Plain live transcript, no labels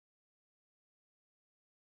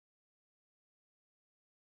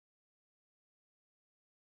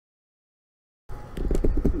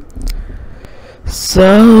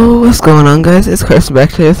So, what's going on, guys? It's Carson back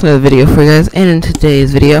today with another video for you guys, and in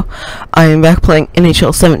today's video, I am back playing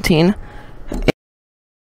NHL 17. I'm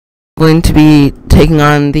going to be taking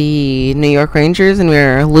on the New York Rangers, and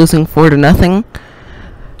we're losing 4-0.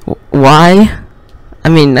 Why? I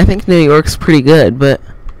mean, I think New York's pretty good, but,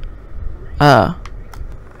 I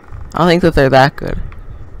don't think that they're that good.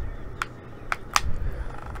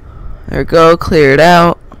 There we go, clear it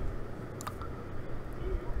out.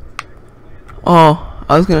 Oh,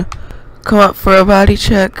 I was gonna come up for a body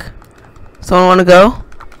check. Someone wanna go?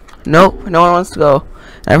 Nope, no one wants to go.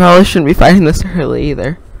 I probably shouldn't be fighting this early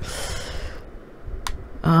either.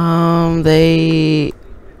 Why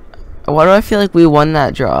do I feel like we won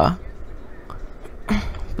that draw?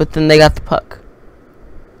 But then they got the puck.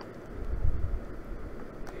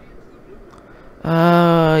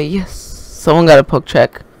 Yes. Someone got a poke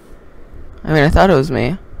check. I mean, I thought it was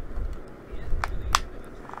me.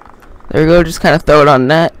 There we go, just kind of throw it on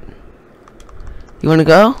net. You want to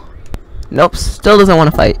go? Nope, still doesn't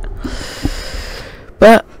want to fight.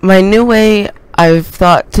 But my new way I've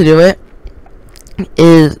thought to do it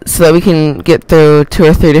is so that we can get through 2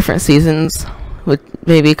 or 3 different seasons with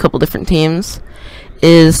maybe a couple different teams,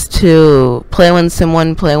 is to play 1 Sim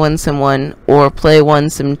 1, play 1 Sim 1, or play 1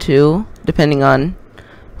 Sim 2, depending on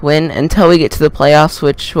when, until we get to the playoffs,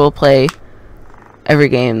 which we'll play every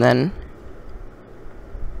game then.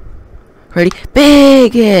 Ready?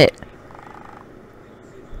 Big hit!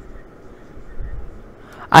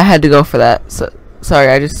 I had to go for that. So sorry,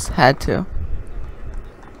 I just had to.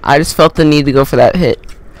 I just felt the need to go for that hit.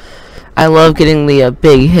 I love getting the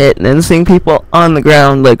big hit and then seeing people on the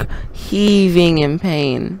ground like heaving in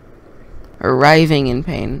pain or writhing in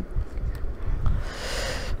pain.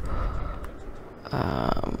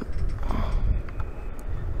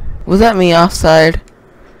 Was that me offside?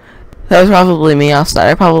 That was probably me offside.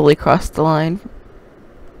 I probably crossed the line.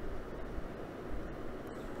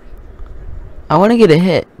 I want to get a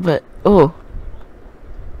hit, but oh,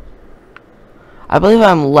 I believe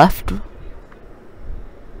I'm left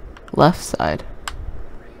side.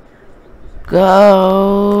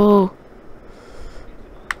 Go.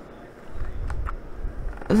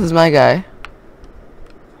 This is my guy.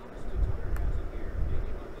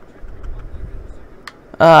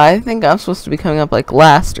 I think I'm supposed to be coming up like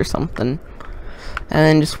last or something, and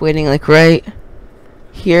then just waiting like right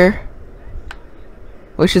here,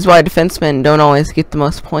 which is why defensemen don't always get the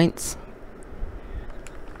most points.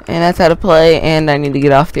 And that's how to play, and I need to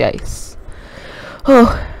get off the ice.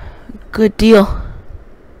 Oh, good deal.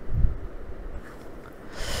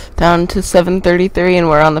 Down to 7:33, and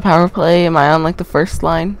we're on the power play. Am I on like the first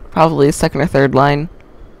line? Probably the second or third line.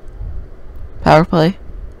 Power play.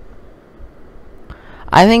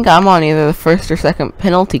 I think I'm on either the first or second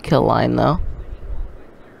penalty kill line, though.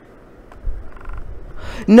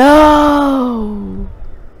 No!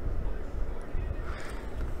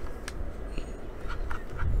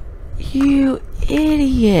 You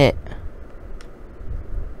idiot!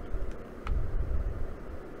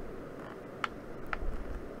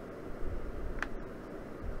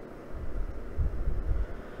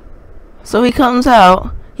 So he comes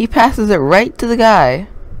out, he passes it right to the guy.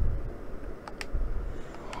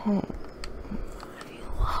 Oh,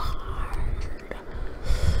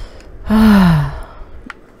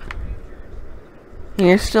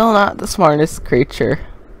 you're still not the smartest creature,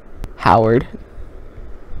 Howard.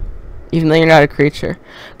 Even though you're not a creature.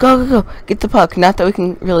 Go, go, go. Get the puck. Not that we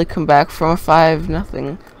can really come back from a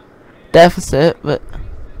 5-0 deficit, but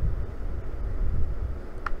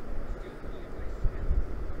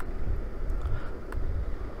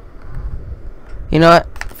you know what?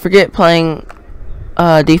 Forget playing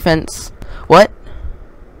defense. What?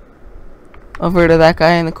 Over to that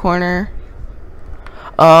guy in the corner.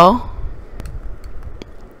 Oh.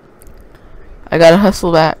 I gotta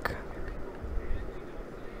hustle back.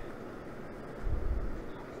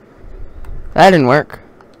 That didn't work.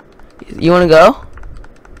 You wanna go?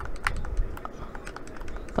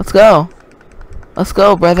 Let's go. Let's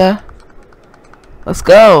go, brother. Let's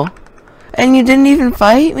go. And you didn't even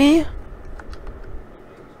fight me?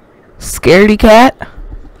 Scaredy cat?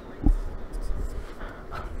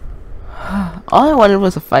 All I wanted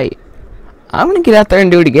was a fight. I'm gonna get out there and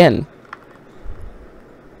do it again.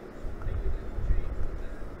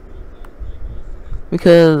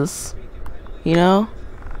 Because, you know,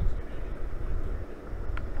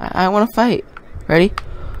 I want to fight. Ready?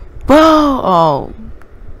 Whoa! Oh.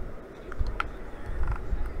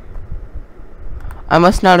 I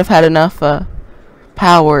must not have had enough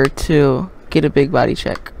power to get a big body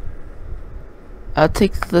check. I'll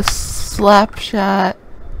take the slap shot.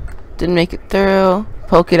 Didn't make it through.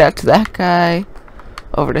 Poke it out to that guy.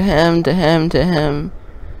 Over to him, to him, to him.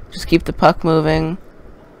 Just keep the puck moving.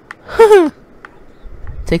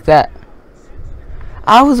 Take that.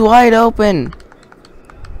 I was wide open.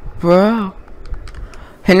 Bro.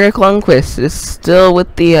 Henrik Lundqvist is still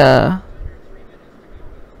with the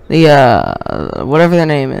whatever their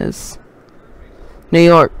name is. New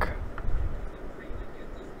York.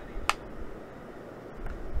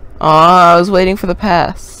 Aw, I was waiting for the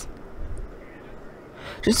pass.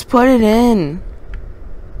 Just put it in.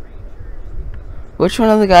 Which one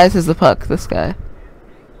of the guys has the puck? This guy.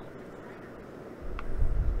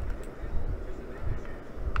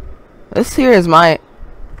 This here is my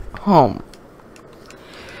home.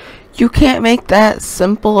 You can't make that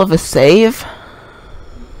simple of a save?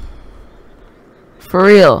 For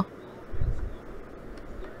real.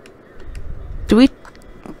 Do we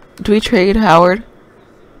trade Howard?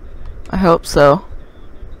 I hope so.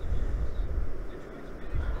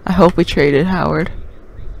 I hope we traded Howard.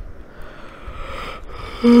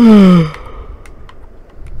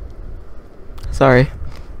 Sorry.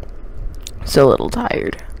 Still a little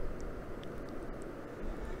tired.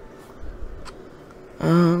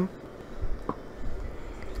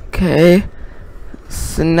 Okay.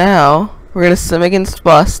 So now we're gonna sim against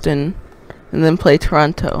Boston and then play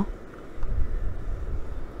Toronto.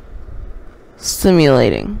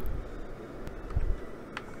 Simulating.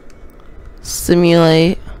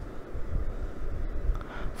 Simulate.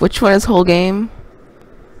 Which one is whole game?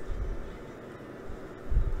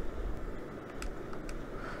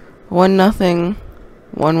 1-0,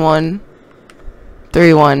 1-1,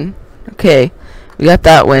 3-1. Okay, we got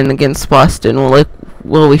that win against Boston.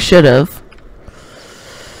 Well, we should have.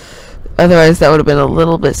 Otherwise, that would have been a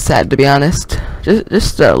little bit sad, to be honest.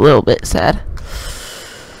 Just a little bit sad.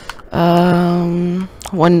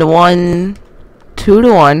 1-1,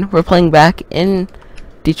 2-1. We're playing back in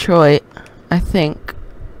Detroit, I think.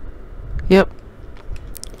 Yep.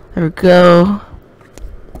 There we go.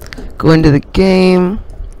 Go into the game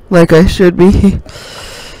like I should be.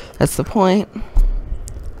 That's the point.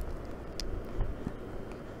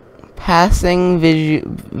 Passing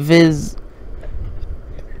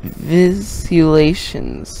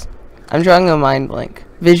visualizations. I'm drawing a mind blank.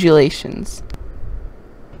 Visualizations.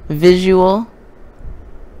 Visual.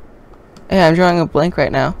 Yeah, I'm drawing a blank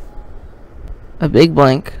right now. A big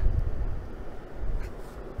blank.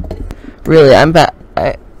 Really, I'm back.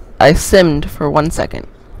 I simmed for 1 second.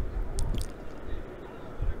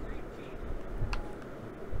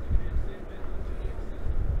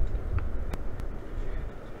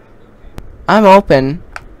 I'm open.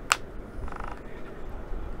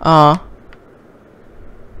 I'm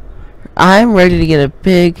ready to get a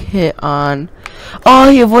big hit on.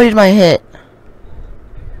 Oh, he avoided my hit.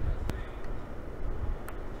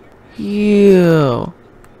 Ew.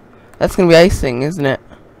 That's gonna be icing, isn't it?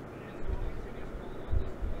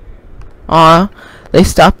 Aw, they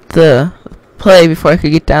stopped the play before I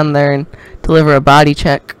could get down there and deliver a body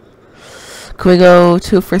check. Can we go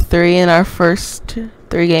 2 for 3 in our first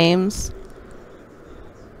 3 games?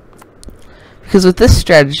 Because with this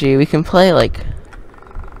strategy, we can play like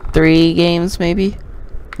 3 games maybe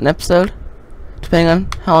an episode, depending on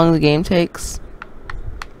how long the game takes.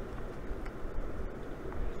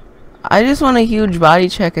 I just want a huge body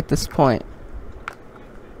check at this point.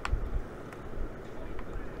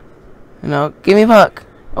 You know, give me a puck.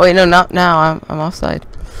 Oh wait, no, not now. I'm offside.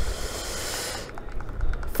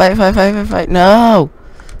 Fight, fight, fight, fight, fight. No!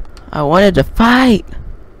 I wanted to fight.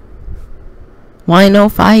 Why no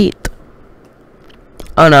fight?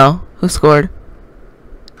 Oh no. Who scored?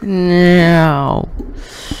 No.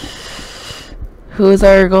 Who is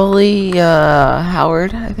our goalie?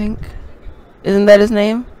 Howard, I think. Isn't that his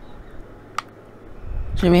name?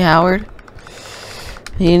 Jimmy Howard.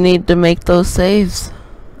 You need to make those saves.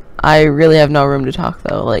 I really have no room to talk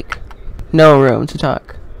though. Like, no room to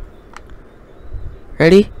talk.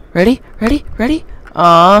 Ready? Ready? Ready? Ready?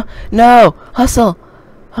 Aw, no! Hustle!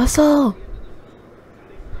 Hustle!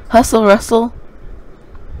 Hustle, Russell!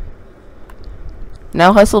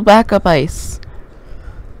 Now hustle back up ice.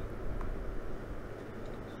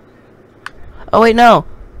 Oh wait, no!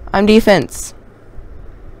 I'm defense.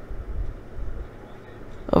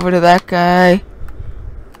 Over to that guy.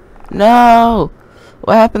 No!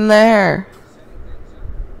 What happened there?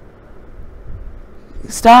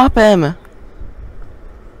 Stop him!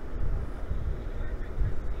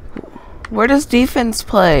 Where does defense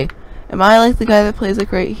play? Am I like the guy that plays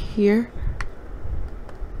like right here?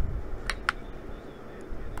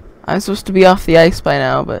 I'm supposed to be off the ice by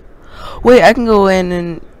now, but wait, I can go in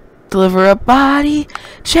and deliver a body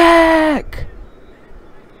check.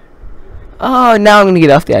 Oh, now I'm gonna get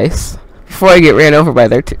off the ice before I get ran over by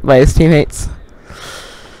by his teammates.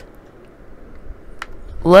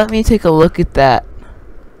 Let me take a look at that.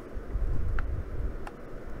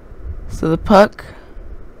 So the puck.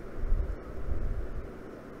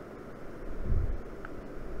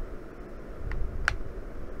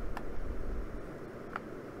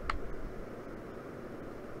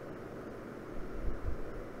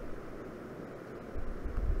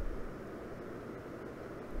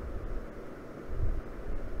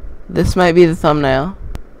 This might be the thumbnail.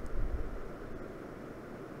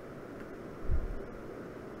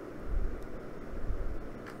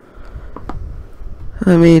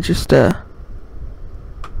 Let me just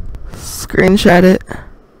screenshot it.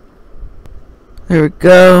 There we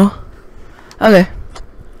go. Okay.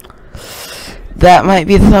 That might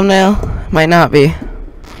be the thumbnail. Might not be.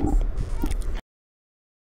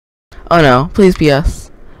 Oh no, please be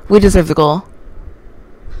us. We deserve the goal.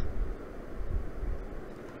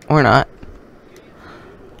 Or not.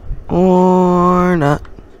 Or not.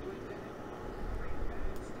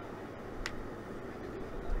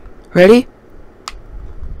 Ready?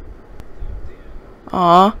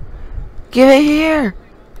 Aw. Give it here.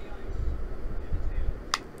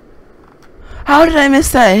 How did I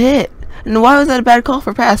miss that hit? And why was that a bad call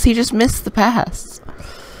for pass? He just missed the pass.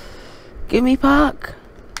 Give me puck.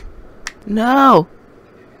 No.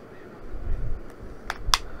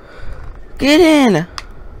 Get in.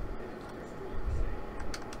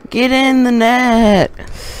 Get in the net.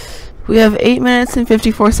 We have 8 minutes and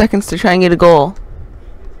 54 seconds to try and get a goal.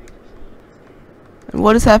 And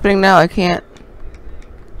what is happening now? I can't.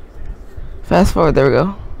 Fast forward. There we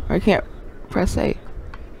go. I can't press A.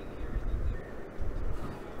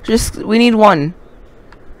 We need one.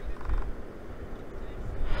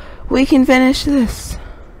 We can finish this.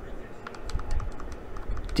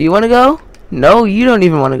 Do you want to go? No, you don't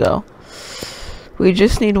even want to go. We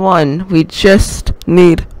just need one. We just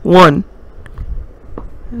need one.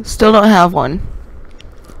 Still don't have one.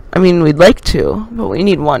 I mean, we'd like to, but we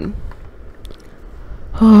need one.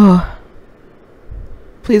 Oh.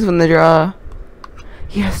 Please win the draw.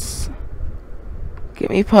 Yes.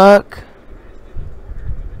 Get me puck.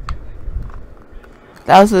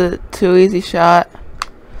 That was a too easy shot.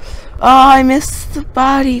 Oh, I missed the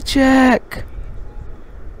body check.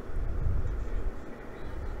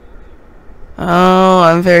 Oh,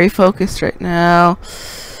 I'm very focused right now.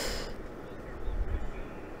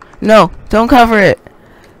 No, don't cover it.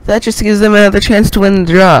 That just gives them another chance to win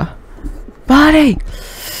the draw. Body!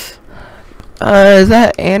 Is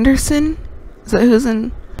that Anderson? Is that who's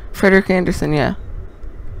in? Frederick Anderson, yeah.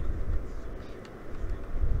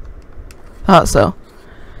 Thought so.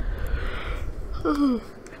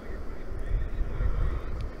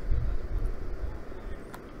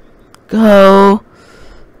 Go.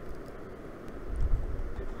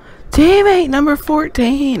 Teammate number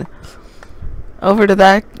 14. Over to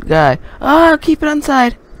that guy. Oh, keep it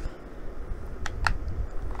onside.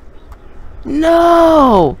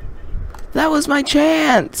 No! That was my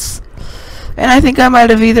chance. And I think I might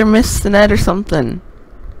have either missed the net or something.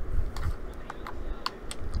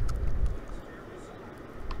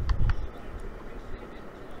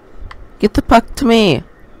 Get the puck to me.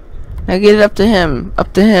 Now get it up to him.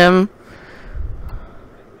 Up to him.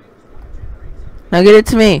 Now get it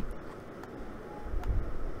to me.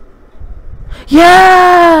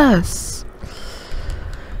 Yes!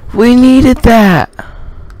 We needed that.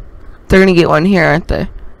 They're gonna get one here, aren't they?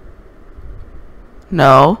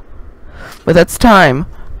 No. But that's time.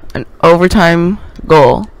 An overtime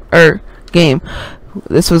goal. Game.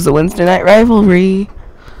 This was the Wednesday night rivalry.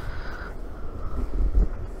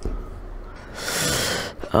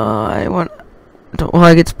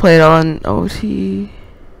 I get to play it on OT.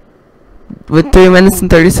 With 3 minutes and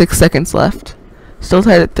 36 seconds left. Still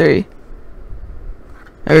tied at 3.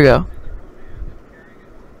 There we go.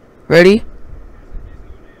 Ready?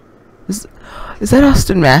 Is that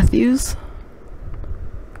Austin Matthews?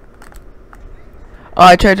 Oh,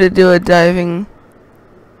 I tried to do a diving.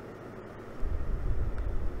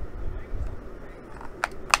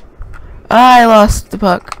 I lost the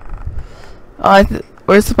puck. Oh,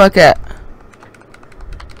 where's the puck at?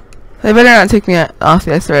 They better not take me off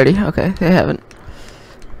the ice already. Okay, they haven't.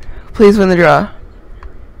 Please win the draw.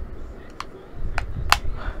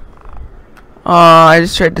 Oh, I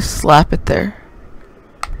just tried to slap it there.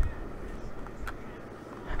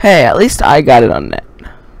 Hey, at least I got it on net.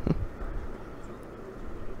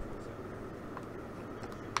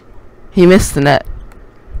 He missed the net.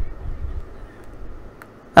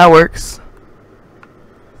 That works.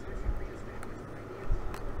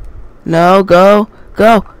 No, go.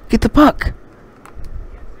 Go. Get the puck.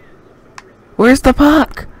 Where's the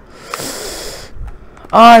puck?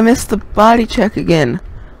 Oh, I missed the body check again.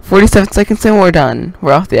 47 seconds and we're done.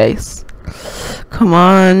 We're off the ice. Come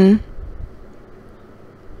on.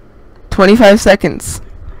 25 seconds.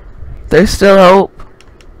 There's still hope.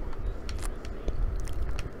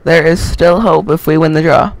 There is still hope if we win the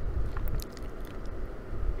draw.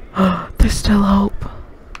 There's still hope.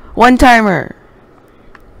 One-timer.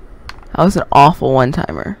 That was an awful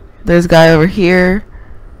one-timer. There's a guy over here.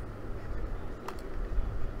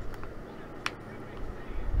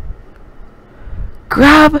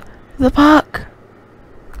 Grab the puck.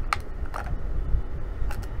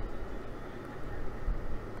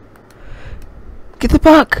 Get the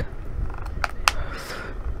puck.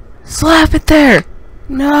 Slap it there.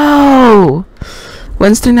 No.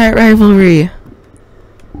 Wednesday night rivalry.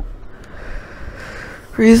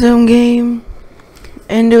 Resume game.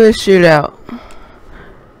 Into a shootout.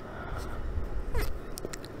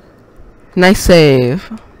 Nice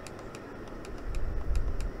save.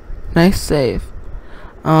 Nice save.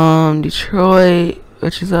 Detroit,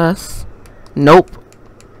 which is us. Nope.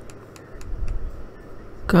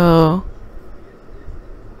 Go.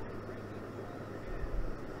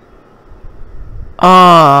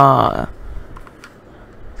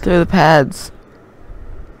 Through the pads.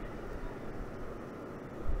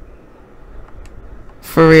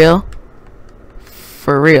 For real?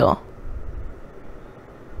 For real.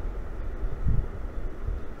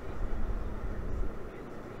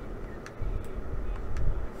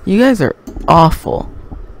 You guys are awful.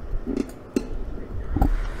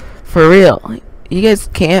 For real. You guys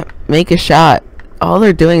can't make a shot. All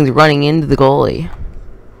they're doing is running into the goalie.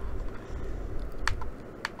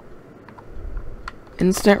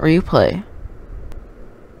 Instant replay.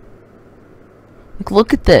 Like,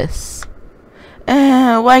 look at this.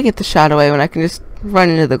 Why get the shot away when I can just run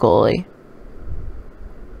into the goalie?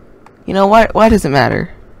 You know, why does it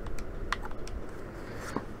matter?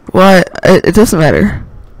 Why? It doesn't matter.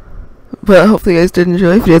 But hopefully you guys did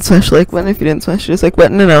enjoy. If you did, smash the like button. If you didn't, smash the dislike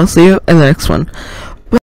button. And I'll see you in the next one.